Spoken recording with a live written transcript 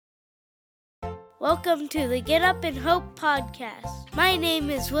Welcome to the Get Up and Hope podcast. My name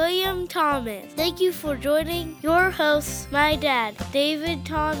is William Thomas. Thank you for joining your hosts, my dad, David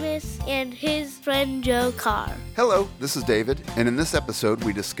Thomas, and his friend Joe Carr. Hello, this is David, and in this episode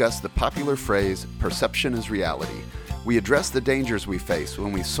we discuss the popular phrase, perception is reality. We address the dangers we face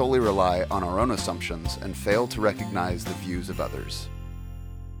when we solely rely on our own assumptions and fail to recognize the views of others.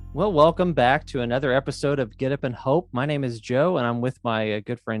 Well, welcome back to another episode of Get Up and Hope. My name is Joe, and I'm with my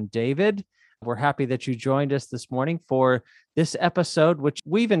good friend David. We're happy that you joined us this morning for this episode, which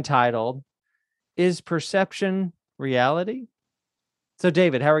we've entitled, Is Perception Reality? So,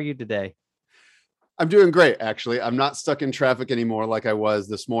 David, how are you today? I'm doing great, actually. I'm not stuck in traffic anymore like I was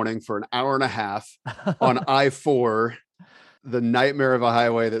this morning for an hour and a half on I-4, the nightmare of a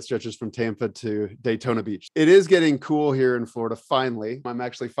highway that stretches from Tampa to Daytona Beach. It is getting cool here in Florida, finally. I'm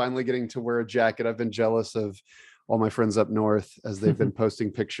actually finally getting to wear a jacket. I've been jealous of all my friends up north as they've been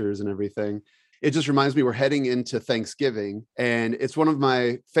posting pictures and everything. It just reminds me we're heading into Thanksgiving, and it's one of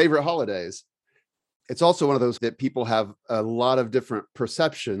my favorite holidays. It's also one of those that people have a lot of different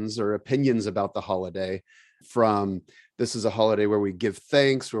perceptions or opinions about the holiday, from this is a holiday where we give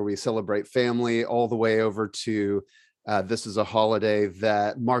thanks, where we celebrate family, all the way over to this is a holiday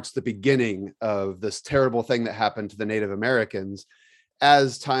that marks the beginning of this terrible thing that happened to the Native Americans.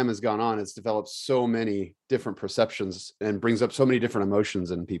 As time has gone on, it's developed so many different perceptions and brings up so many different emotions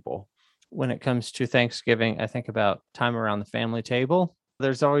in people. When it comes to Thanksgiving, I think about time around the family table.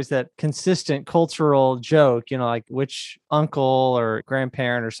 There's always that consistent cultural joke, like which uncle or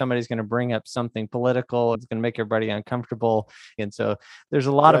grandparent or somebody's going to bring up something political. It's going to make everybody uncomfortable. And so there's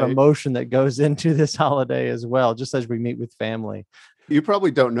a lot of emotion that goes into this holiday as well, just as we meet with family. You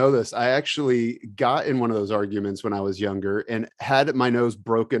probably don't know this. I actually got in one of those arguments when I was younger and had my nose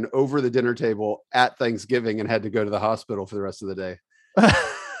broken over the dinner table at Thanksgiving and had to go to the hospital for the rest of the day.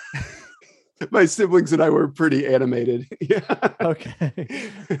 My siblings and I were pretty animated. Yeah. Okay.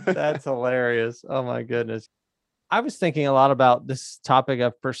 That's hilarious. Oh my goodness. I was thinking a lot about this topic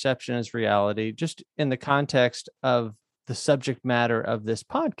of perception as reality, just in the context of the subject matter of this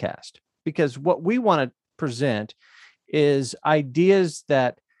podcast, because what we want to present is ideas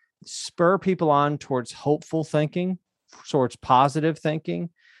that spur people on towards hopeful thinking, towards positive thinking.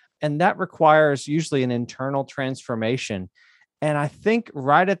 And that requires usually an internal transformation. And I think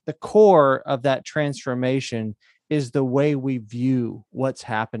right at the core of that transformation is the way we view what's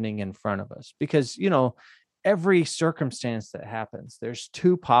happening in front of us. Because, every circumstance that happens, there's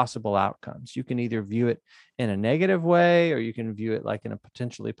two possible outcomes. You can either view it in a negative way, or you can view it like in a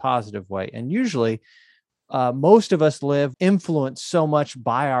potentially positive way. And usually, most of us live influenced so much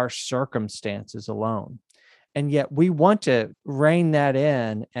by our circumstances alone. And yet we want to rein that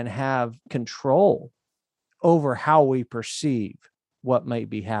in and have control over how we perceive what might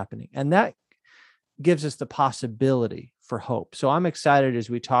be happening. And that gives us the possibility for hope. So I'm excited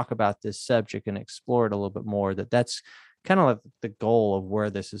as we talk about this subject and explore it a little bit more, that's kind of like the goal of where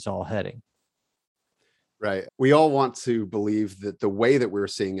this is all heading. Right. We all want to believe that the way that we're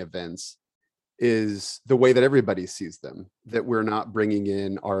seeing events is the way that everybody sees them, that we're not bringing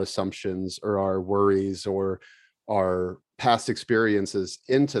in our assumptions or our worries or our past experiences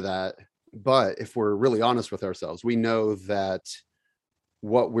into that. But if we're really honest with ourselves, we know that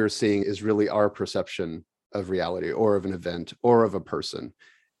what we're seeing is really our perception of reality or of an event or of a person.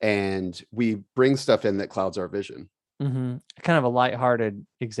 And we bring stuff in that clouds our vision. Mm-hmm. Kind of a lighthearted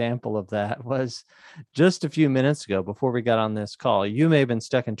example of that was just a few minutes ago before we got on this call. You may have been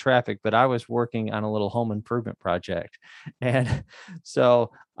stuck in traffic, but I was working on a little home improvement project. And so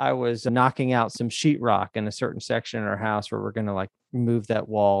I was knocking out some sheetrock in a certain section in our house where we're going to move that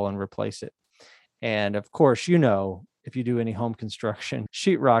wall and replace it. And of course, if you do any home construction,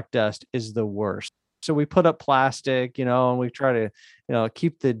 sheetrock dust is the worst. So we put up plastic, and we try to,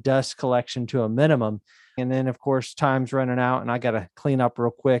 keep the dust collection to a minimum. And then, of course, time's running out and I got to clean up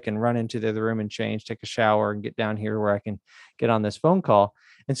real quick and run into the other room and change, take a shower and get down here where I can get on this phone call.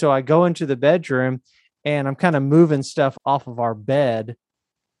 And so I go into the bedroom and I'm kind of moving stuff off of our bed,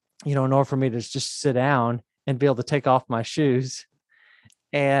 in order for me to just sit down and be able to take off my shoes.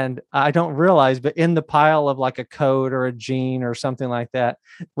 And I don't realize, but in the pile of like a coat or a jean or something like that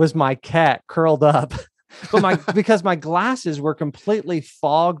was my cat curled up. But because my glasses were completely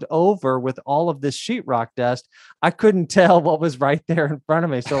fogged over with all of this sheetrock dust, I couldn't tell what was right there in front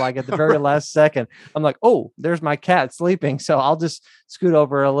of me. So at the very last second, I'm like, oh, there's my cat sleeping. So I'll just scoot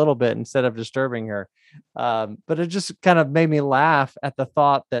over a little bit instead of disturbing her. But it just kind of made me laugh at the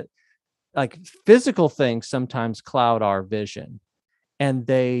thought that physical things sometimes cloud our vision. And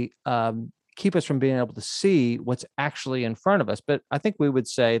they keep us from being able to see what's actually in front of us. But I think we would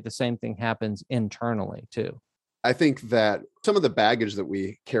say the same thing happens internally too. I think that some of the baggage that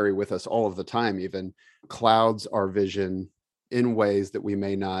we carry with us all of the time even clouds our vision in ways that we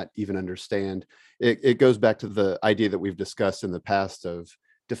may not even understand. It goes back to the idea that we've discussed in the past of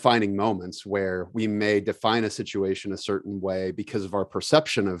defining moments, where we may define a situation a certain way because of our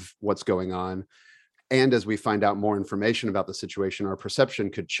perception of what's going on. And as we find out more information about the situation, our perception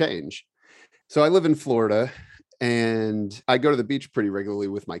could change. So I live in Florida and I go to the beach pretty regularly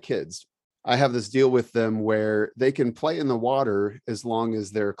with my kids. I have this deal with them where they can play in the water as long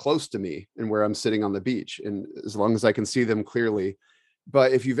as they're close to me and where I'm sitting on the beach, and as long as I can see them clearly.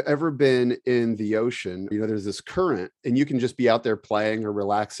 But if you've ever been in the ocean, there's this current and you can just be out there playing or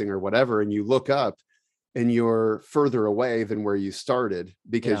relaxing or whatever, and you look up and you're further away than where you started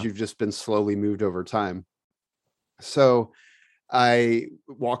because you've just been slowly moved over time. So I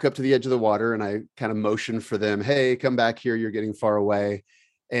walk up to the edge of the water and I kind of motion for them, hey, come back here, you're getting far away.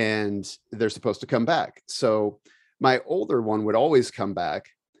 And they're supposed to come back. So my older one would always come back,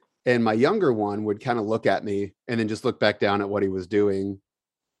 and my younger one would kind of look at me and then just look back down at what he was doing.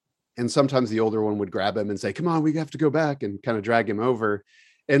 And sometimes the older one would grab him and say, come on, we have to go back, and kind of drag him over.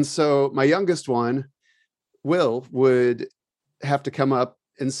 And so my youngest one, Will, would have to come up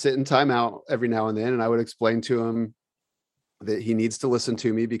and sit in timeout every now and then. And I would explain to him that he needs to listen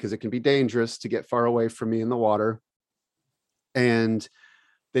to me because it can be dangerous to get far away from me in the water. And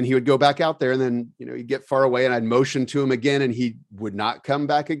then he would go back out there, and then, he'd get far away and I'd motion to him again and he would not come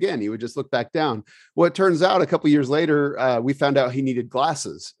back again. He would just look back down. Well, it turns out a couple of years later, we found out he needed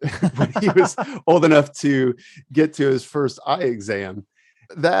glasses when he was old enough to get to his first eye exam.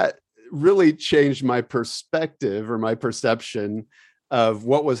 That really changed my perspective or my perception of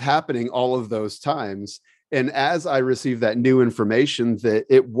what was happening all of those times. And as I received that new information, that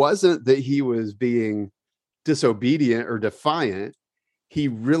it wasn't that he was being disobedient or defiant, he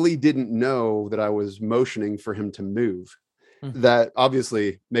really didn't know that I was motioning for him to move. Mm-hmm. That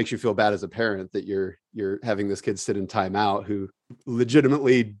obviously makes you feel bad as a parent that you're having this kid sit in timeout who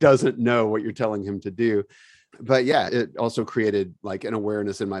legitimately doesn't know what you're telling him to do. But yeah, it also created like an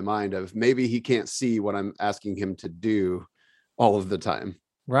awareness in my mind of maybe he can't see what I'm asking him to do all of the time.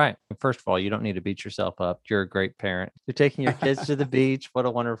 Right. First of all, you don't need to beat yourself up. You're a great parent. You're taking your kids to the beach. What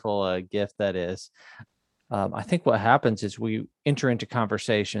a wonderful gift that is. I think what happens is we enter into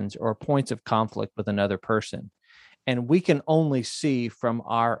conversations or points of conflict with another person, and we can only see from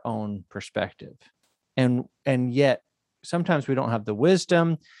our own perspective. And yet sometimes we don't have the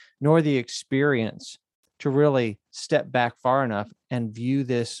wisdom nor the experience to really step back far enough and view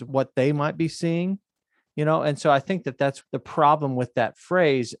this, what they might be seeing, And so I think that that's the problem with that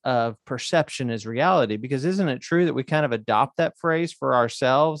phrase of perception is reality, because isn't it true that we kind of adopt that phrase for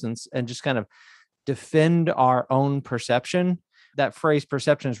ourselves and just kind of defend our own perception? That phrase,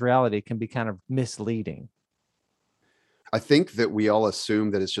 perception is reality, can be kind of misleading. I think that we all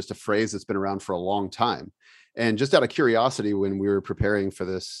assume that it's just a phrase that's been around for a long time. And just out of curiosity, when we were preparing for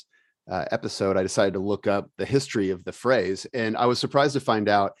this episode, I decided to look up the history of the phrase. And I was surprised to find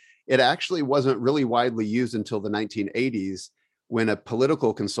out it actually wasn't really widely used until the 1980s, when a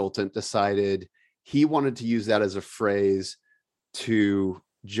political consultant decided he wanted to use that as a phrase to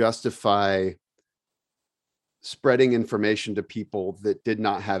justify spreading information to people that did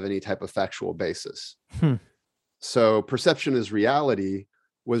not have any type of factual basis. So perception is reality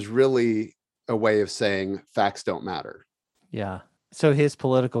was really a way of saying facts don't matter. Yeah. So his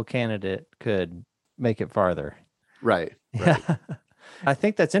political candidate could make it farther. Right. Yeah. I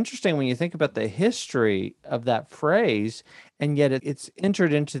think that's interesting when you think about the history of that phrase, and yet it's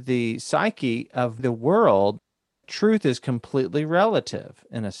entered into the psyche of the world. Truth is completely relative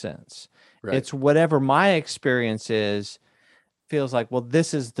in a sense. Right. It's whatever my experience is, feels like, well,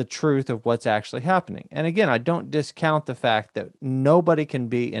 this is the truth of what's actually happening. And again, I don't discount the fact that nobody can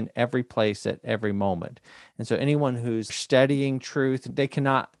be in every place at every moment. And so anyone who's studying truth, they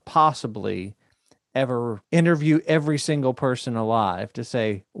cannot possibly ever interview every single person alive to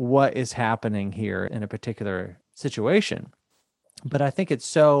say what is happening here in a particular situation. But I think it's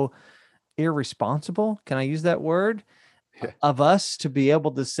so irresponsible, can I use that word, of us to be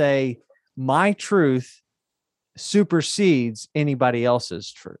able to say my truth supersedes anybody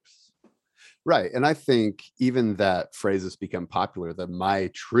else's truth. Right. And I think even that phrase has become popular, the my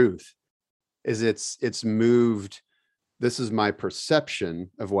truth, is it's moved, this is my perception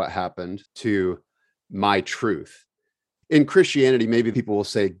of what happened, to my truth. In Christianity, maybe people will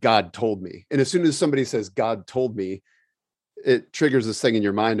say, God told me. And as soon as somebody says, God told me, it triggers this thing in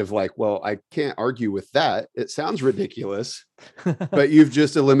your mind of like, well, I can't argue with that. It sounds ridiculous, but you've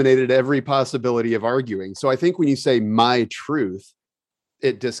just eliminated every possibility of arguing. So I think when you say my truth,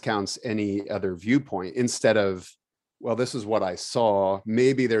 it discounts any other viewpoint instead of, well, this is what I saw.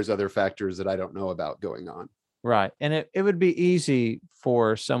 Maybe there's other factors that I don't know about going on. Right. And it would be easy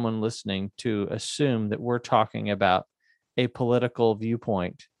for someone listening to assume that we're talking about a political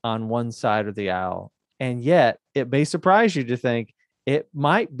viewpoint on one side of the aisle. And yet it may surprise you to think it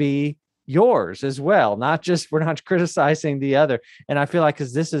might be yours as well. We're not criticizing the other. And I feel like,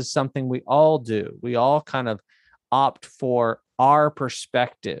 because this is something we all do, we all kind of opt for our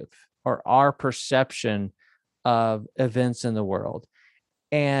perspective or our perception of events in the world.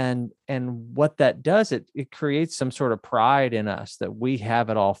 And what that does, it creates some sort of pride in us that we have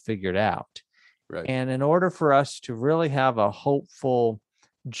it all figured out. Right. And in order for us to really have a hopeful,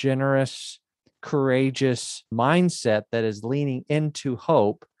 generous, courageous mindset that is leaning into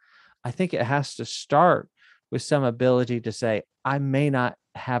hope, I think it has to start with some ability to say, I may not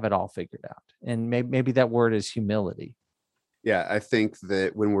have it all figured out. And maybe that word is humility. Yeah, I think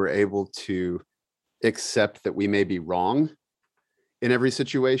that when we're able to accept that we may be wrong in every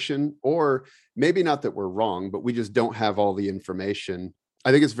situation, or maybe not that we're wrong, but we just don't have all the information.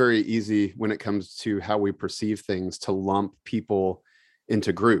 I think it's very easy when it comes to how we perceive things to lump people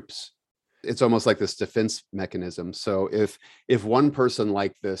into groups. It's almost like this defense mechanism. So if one person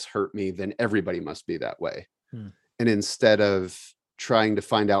like this hurt me, then everybody must be that way. And instead of trying to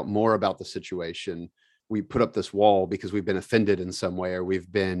find out more about the situation, we put up this wall because we've been offended in some way or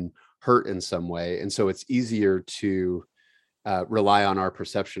we've been hurt in some way. And so it's easier to rely on our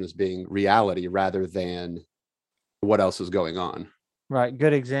perception as being reality rather than what else is going on. Right.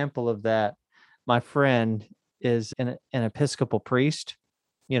 Good example of that. My friend is an Episcopal priest,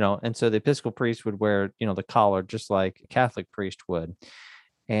 and so the Episcopal priest would wear, the collar just like a Catholic priest would.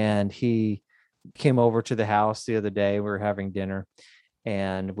 And he came over to the house the other day. We were having dinner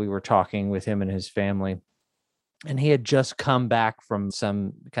and we were talking with him and his family. And he had just come back from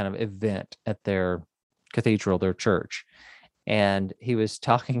some kind of event at their cathedral, their church. And he was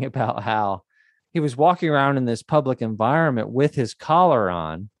talking about how he was walking around in this public environment with his collar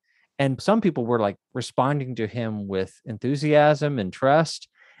on. And some people were like responding to him with enthusiasm and trust.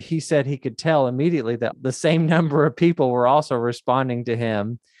 He said he could tell immediately that the same number of people were also responding to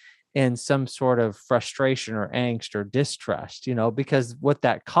him in some sort of frustration or angst or distrust, because what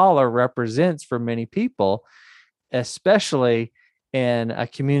that collar represents for many people, especially in a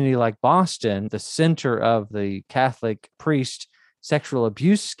community like Boston, the center of the Catholic priest sexual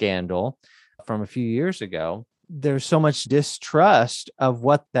abuse scandal from a few years ago, there's so much distrust of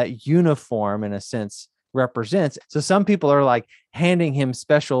what that uniform, in a sense, represents. So some people are like handing him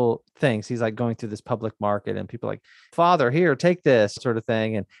special things. He's like going through this public market and people are like, Father, here, take this sort of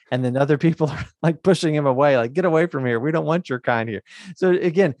thing. And then other people are like pushing him away, like, get away from here. We don't want your kind here. So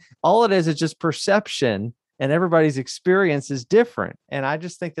again, all it is just perception. And everybody's experience is different. And I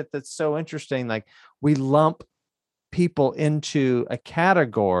just think that that's so interesting. Like, we lump people into a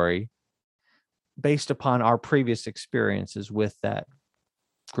category based upon our previous experiences with that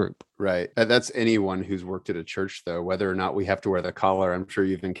group. Right. That's anyone who's worked at a church, though, whether or not we have to wear the collar. I'm sure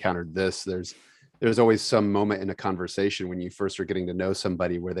you've encountered this. There's always some moment in a conversation when you first are getting to know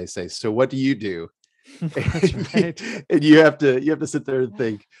somebody where they say, so what do you do? That's right. And you have to sit there and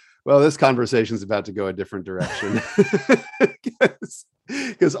think, well, this conversation is about to go a different direction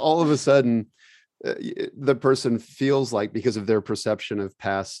because all of a sudden the person feels like, because of their perception of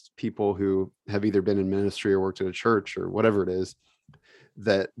past people who have either been in ministry or worked at a church or whatever it is,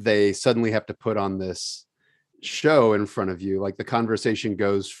 that they suddenly have to put on this show in front of you. Like, the conversation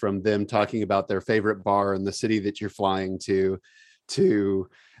goes from them talking about their favorite bar in the city that you're flying to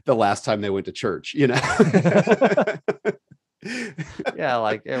the last time they went to church, Yeah,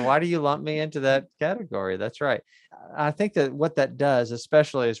 like, and why do you lump me into that category? That's right. I think that what that does,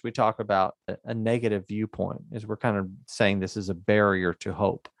 especially as we talk about a negative viewpoint, is we're kind of saying this is a barrier to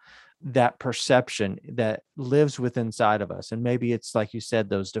hope. That perception that lives within inside of us, and maybe it's like you said,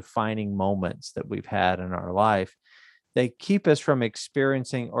 those defining moments that we've had in our life, they keep us from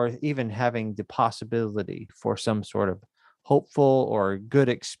experiencing or even having the possibility for some sort of hopeful or good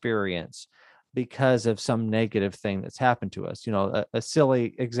experience because of some negative thing that's happened to us. A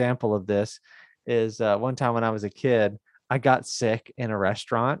silly example of this is one time when I was a kid, I got sick in a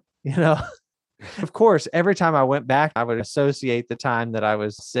restaurant, Of course, every time I went back, I would associate the time that I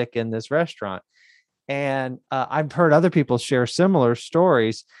was sick in this restaurant. And I've heard other people share similar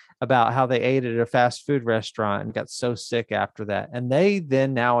stories about how they ate at a fast food restaurant and got so sick after that. And they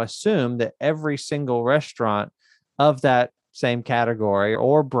then now assume that every single restaurant of that same category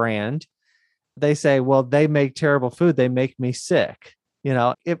or brand, they say, well, they make terrible food. They make me sick.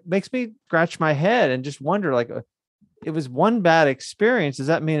 It makes me scratch my head and just wonder, like, it was one bad experience. Does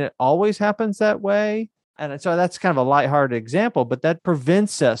that mean it always happens that way? And so that's kind of a lighthearted example, but that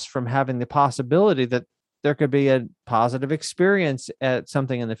prevents us from having the possibility that there could be a positive experience at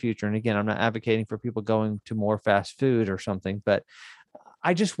something in the future. And again, I'm not advocating for people going to more fast food or something, but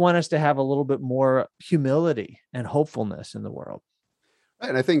I just want us to have a little bit more humility and hopefulness in the world.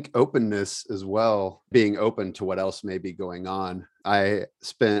 And I think openness as well, being open to what else may be going on. I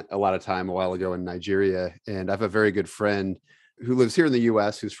spent a lot of time a while ago in Nigeria, and I have a very good friend who lives here in the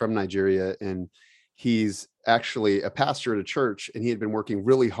US who's from Nigeria, and he's actually a pastor at a church, and he had been working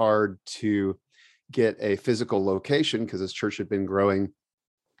really hard to get a physical location because his church had been growing.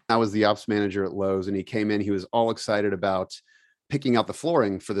 I was the ops manager at Lowe's, and he came in, he was all excited about picking out the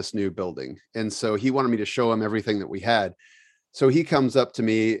flooring for this new building. And so he wanted me to show him everything that we had. So he comes up to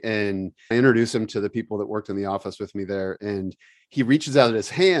me and I introduce him to the people that worked in the office with me there. And he reaches out his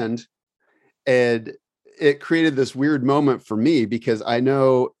hand, and it created this weird moment for me because I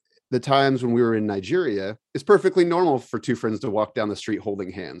know the times when we were in Nigeria, it's perfectly normal for two friends to walk down the street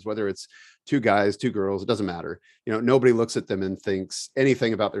holding hands, whether it's two guys, two girls, it doesn't matter. Nobody looks at them and thinks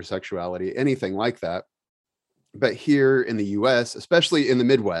anything about their sexuality, anything like that. But here in the US, especially in the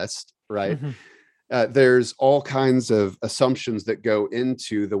Midwest, right? Mm-hmm. There's all kinds of assumptions that go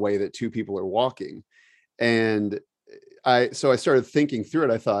into the way that two people are walking. And I started thinking through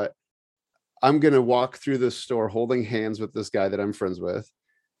it. I thought, I'm going to walk through this store holding hands with this guy that I'm friends with.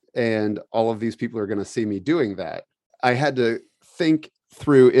 And all of these people are going to see me doing that. I had to think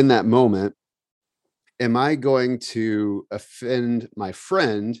through in that moment, am I going to offend my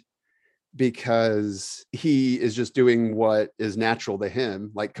friend because he is just doing what is natural to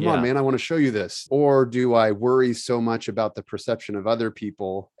him? Like, come on, man, I want to show you this. Or do I worry so much about the perception of other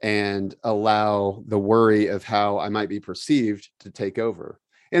people and allow the worry of how I might be perceived to take over?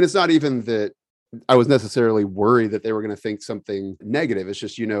 And it's not even that I was necessarily worried that they were going to think something negative. It's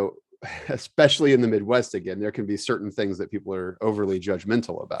just, especially in the Midwest, again, there can be certain things that people are overly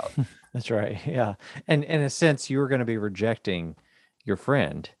judgmental about. That's right. Yeah. And in a sense, you were going to be rejecting your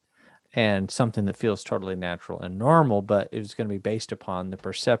friend and something that feels totally natural and normal, but it was going to be based upon the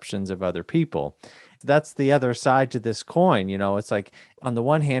perceptions of other people. That's the other side to this coin. It's like, on the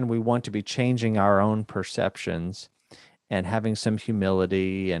one hand, we want to be changing our own perceptions and having some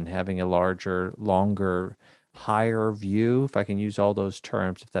humility and having a larger, longer, higher view, if I can use all those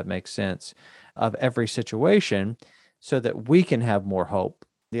terms, if that makes sense, of every situation so that we can have more hope.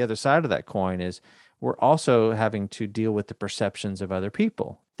 The other side of that coin is we're also having to deal with the perceptions of other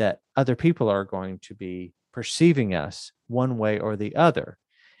people, that other people are going to be perceiving us one way or the other.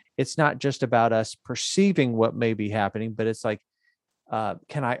 It's not just about us perceiving what may be happening, but it's like,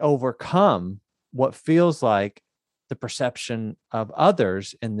 can I overcome what feels like the perception of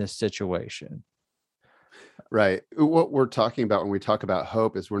others in this situation? Right. What we're talking about when we talk about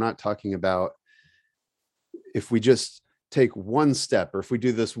hope is we're not talking about if we just take one step or if we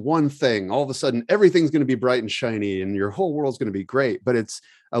do this one thing, all of a sudden everything's going to be bright and shiny and your whole world's going to be great. But it's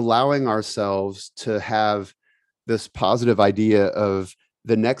allowing ourselves to have this positive idea of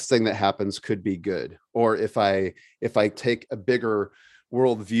the next thing that happens could be good. Or if I take a bigger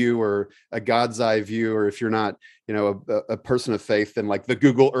worldview or a God's eye view, or if you're not, a person of faith, then like the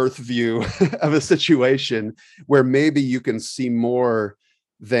Google Earth view of a situation where maybe you can see more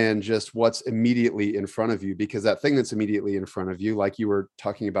than just what's immediately in front of you, because that thing that's immediately in front of you, like you were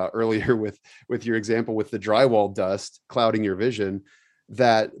talking about earlier with your example with the drywall dust clouding your vision,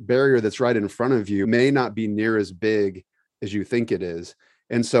 that barrier that's right in front of you may not be near as big as you think it is.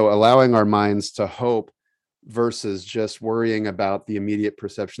 And so allowing our minds to hope versus just worrying about the immediate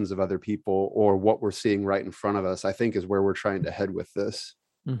perceptions of other people or what we're seeing right in front of us, I think is where we're trying to head with this.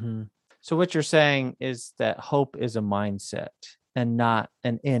 Mm-hmm. So what you're saying is that hope is a mindset and not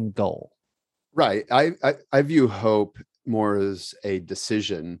an end goal. Right. I view hope more as a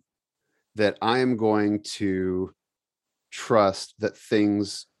decision that I am going to trust that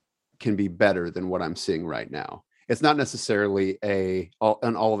things can be better than what I'm seeing right now. It's not necessarily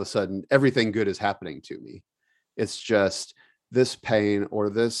all of a sudden everything good is happening to me. It's just this pain or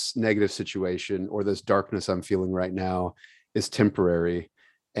this negative situation or this darkness I'm feeling right now is temporary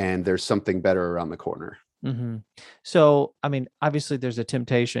and there's something better around the corner. Mm-hmm. So, obviously there's a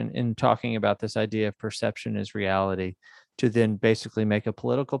temptation in talking about this idea of perception is reality to then basically make a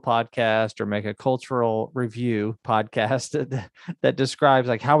political podcast or make a cultural review podcast that describes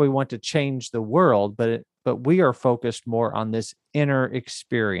like how we want to change the world, but we are focused more on this inner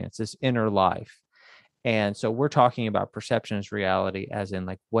experience, this inner life. And so we're talking about perception as reality, as in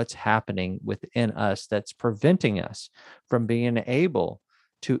like what's happening within us that's preventing us from being able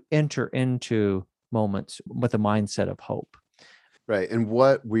to enter into moments with a mindset of hope. Right. And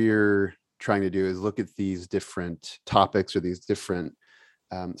what we're trying to do is look at these different topics or these different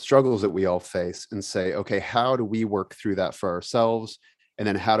struggles that we all face and say, okay, how do we work through that for ourselves? And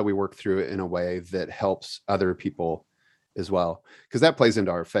then how do we work through it in a way that helps other people as well? Because that plays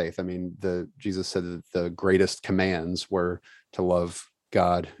into our faith. I mean, Jesus said that the greatest commands were to love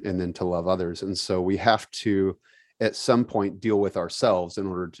God and then to love others. And so we have to, at some point, deal with ourselves in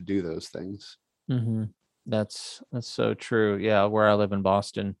order to do those things. Mm-hmm. That's so true. Yeah, where I live in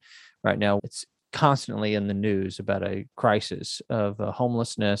Boston right now, it's constantly in the news about a crisis of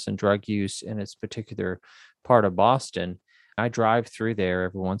homelessness and drug use in its particular part of Boston. I drive through there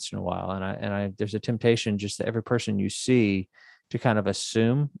every once in a while, and I there's a temptation just that every person you see to kind of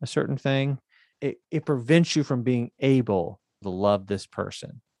assume a certain thing. It prevents you from being able to love this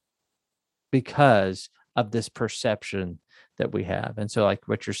person because of this perception that we have. And so like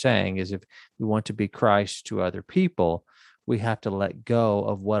what you're saying is if we want to be Christ to other people, we have to let go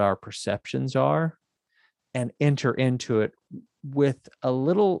of what our perceptions are and enter into it with a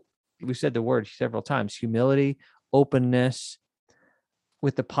little, we said the word several times, humility, openness,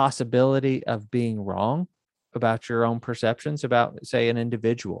 with the possibility of being wrong about your own perceptions about, say, an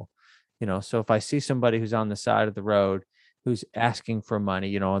individual. So if I see somebody who's on the side of the road who's asking for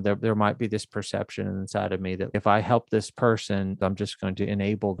money, there might be this perception inside of me that if I help this person, I'm just going to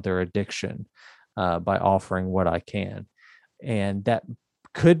enable their addiction by offering what I can. And that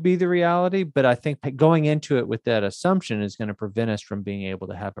could be the reality, but I think going into it with that assumption is going to prevent us from being able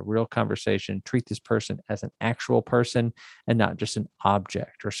to have a real conversation, treat this person as an actual person and not just an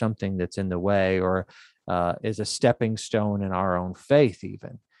object or something that's in the way or is a stepping stone in our own faith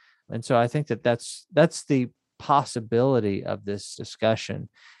even. And so I think that's the possibility of this discussion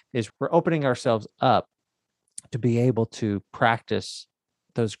is we're opening ourselves up to be able to practice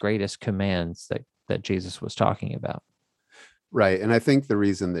those greatest commands that Jesus was talking about. Right. And I think the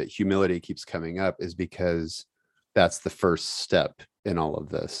reason that humility keeps coming up is because that's the first step in all of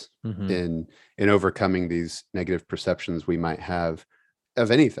this, in overcoming these negative perceptions we might have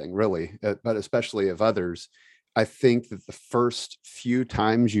of anything really, but especially of others. I think that the first few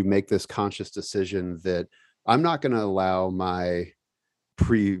times you make this conscious decision that I'm not going to allow my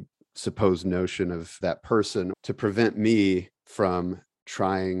presupposed notion of that person to prevent me from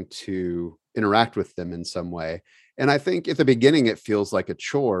trying to interact with them in some way. And I think at the beginning, it feels like a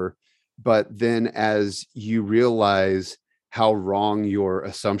chore, but then as you realize how wrong your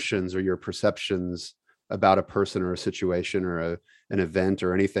assumptions or your perceptions about a person or a situation or an event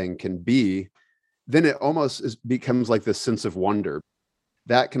or anything can be, then it almost becomes like this sense of wonder.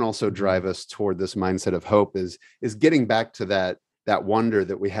 That can also drive us toward this mindset of hope is getting back to that wonder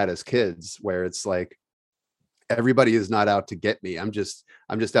that we had as kids, where it's like, everybody is not out to get me. I'm just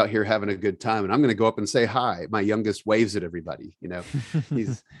out here having a good time, and I'm going to go up and say hi. My youngest waves at everybody.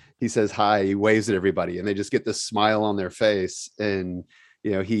 He says hi, he waves at everybody, and they just get this smile on their face. And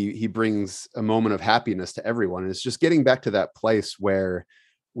he brings a moment of happiness to everyone. And it's just getting back to that place where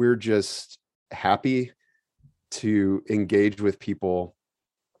we're just happy to engage with people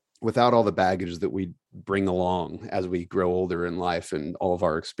without all the baggage that we bring along as we grow older in life and all of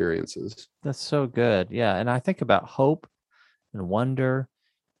our experiences. That's so good. Yeah. And I think about hope and wonder.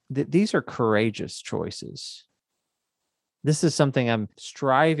 These are courageous choices. This is something I'm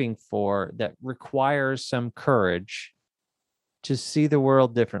striving for that requires some courage to see the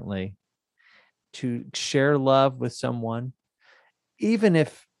world differently, to share love with someone, even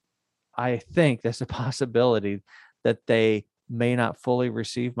if I think there's a possibility that they may not fully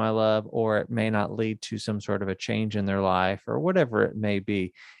receive my love, or it may not lead to some sort of a change in their life, or whatever it may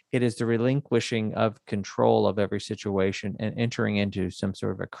be. It is the relinquishing of control of every situation and entering into some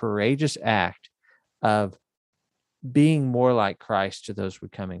sort of a courageous act of being more like Christ to those we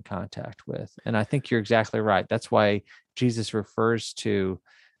come in contact with. And I think you're exactly right. That's why Jesus refers to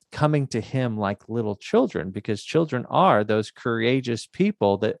coming to him like little children, because children are those courageous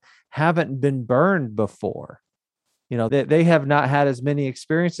people that haven't been burned before. They have not had as many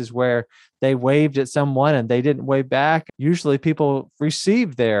experiences where they waved at someone and they didn't wave back. Usually people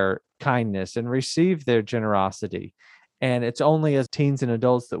receive their kindness and receive their generosity. And it's only as teens and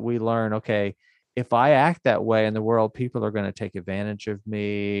adults that we learn, okay, if I act that way in the world, people are going to take advantage of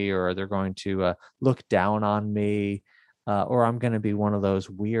me, or they're going to look down on me, or I'm going to be one of those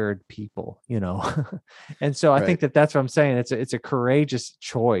weird people, And so I think that's what I'm saying. It's a courageous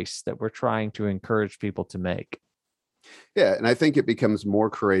choice that we're trying to encourage people to make. Yeah. And I think it becomes more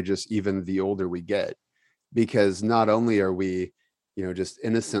courageous even the older we get. because not only are we, just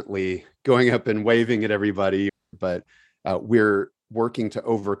innocently going up and waving at everybody, but we're working to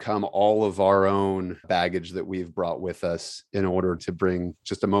overcome all of our own baggage that we've brought with us in order to bring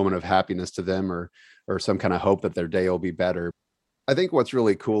just a moment of happiness to them or some kind of hope that their day will be better. I think what's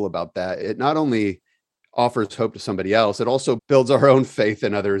really cool about that, it not only offers hope to somebody else, it also builds our own faith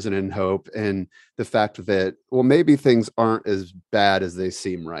in others and in hope, and the fact that, well, maybe things aren't as bad as they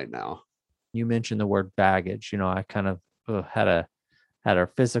seem right now. You mentioned the word baggage. I kind of had a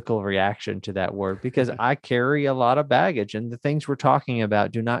physical reaction to that word because I carry a lot of baggage, and the things we're talking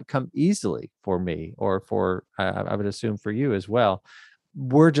about do not come easily for me or for, I would assume, for you as well.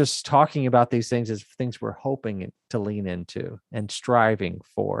 We're just talking about these things as things we're hoping to lean into and striving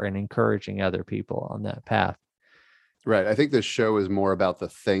for and encouraging other people on that path. Right. I think this show is more about the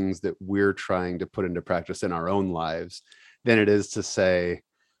things that we're trying to put into practice in our own lives than it is to say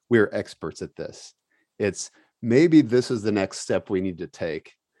we're experts at this. It's maybe this is the next step we need to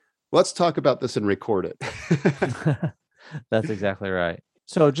take. Let's talk about this and record it. That's exactly right.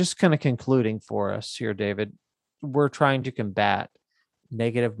 So just kind of concluding for us here, David, we're trying to combat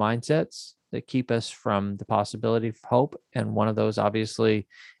negative mindsets that keep us from the possibility of hope. And one of those, obviously,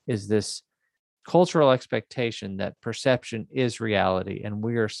 is this cultural expectation that perception is reality. And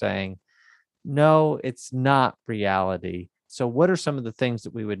we are saying, no, it's not reality. So what are some of the things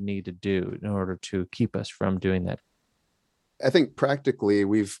that we would need to do in order to keep us from doing that? I think practically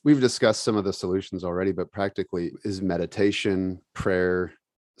we've discussed some of the solutions already, but practically is meditation, prayer,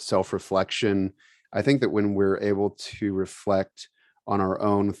 self-reflection. I think that when we're able to reflect on our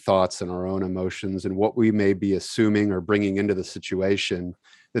own thoughts and our own emotions and what we may be assuming or bringing into the situation,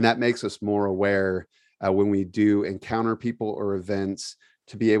 then that makes us more aware when we do encounter people or events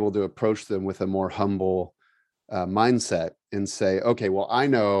to be able to approach them with a more humble mindset and say, okay, well, I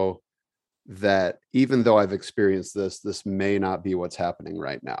know that even though I've experienced this may not be what's happening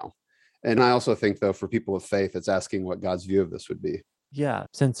right now. And I also think, though, for people of faith, it's asking what God's view of this would be. Yeah,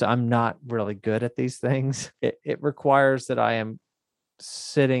 since I'm not really good at these things, it requires that I am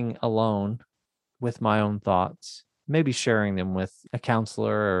sitting alone with my own thoughts, maybe sharing them with a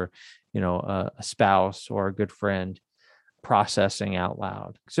counselor or, a spouse or a good friend, processing out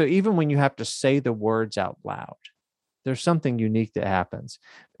loud. So even when you have to say the words out loud, there's something unique that happens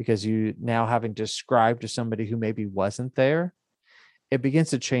because you now having to describe to somebody who maybe wasn't there, it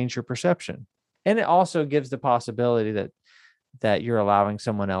begins to change your perception. And it also gives the possibility that you're allowing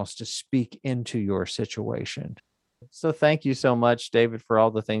someone else to speak into your situation. So thank you so much, David, for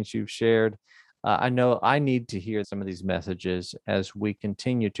all the things you've shared. I know I need to hear some of these messages as we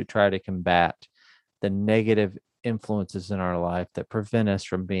continue to try to combat the negative influences in our life that prevent us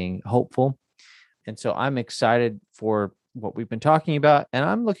from being hopeful. And so I'm excited for what we've been talking about, and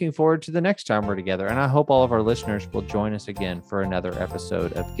I'm looking forward to the next time we're together. And I hope all of our listeners will join us again for another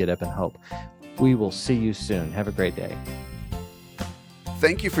episode of Get Up and Hope. We will see you soon. Have a great day.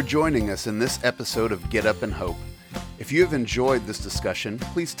 Thank you for joining us in this episode of Get Up and Hope. If you have enjoyed this discussion,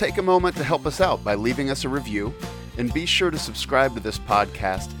 please take a moment to help us out by leaving us a review, and be sure to subscribe to this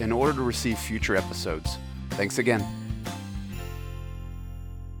podcast in order to receive future episodes. Thanks again.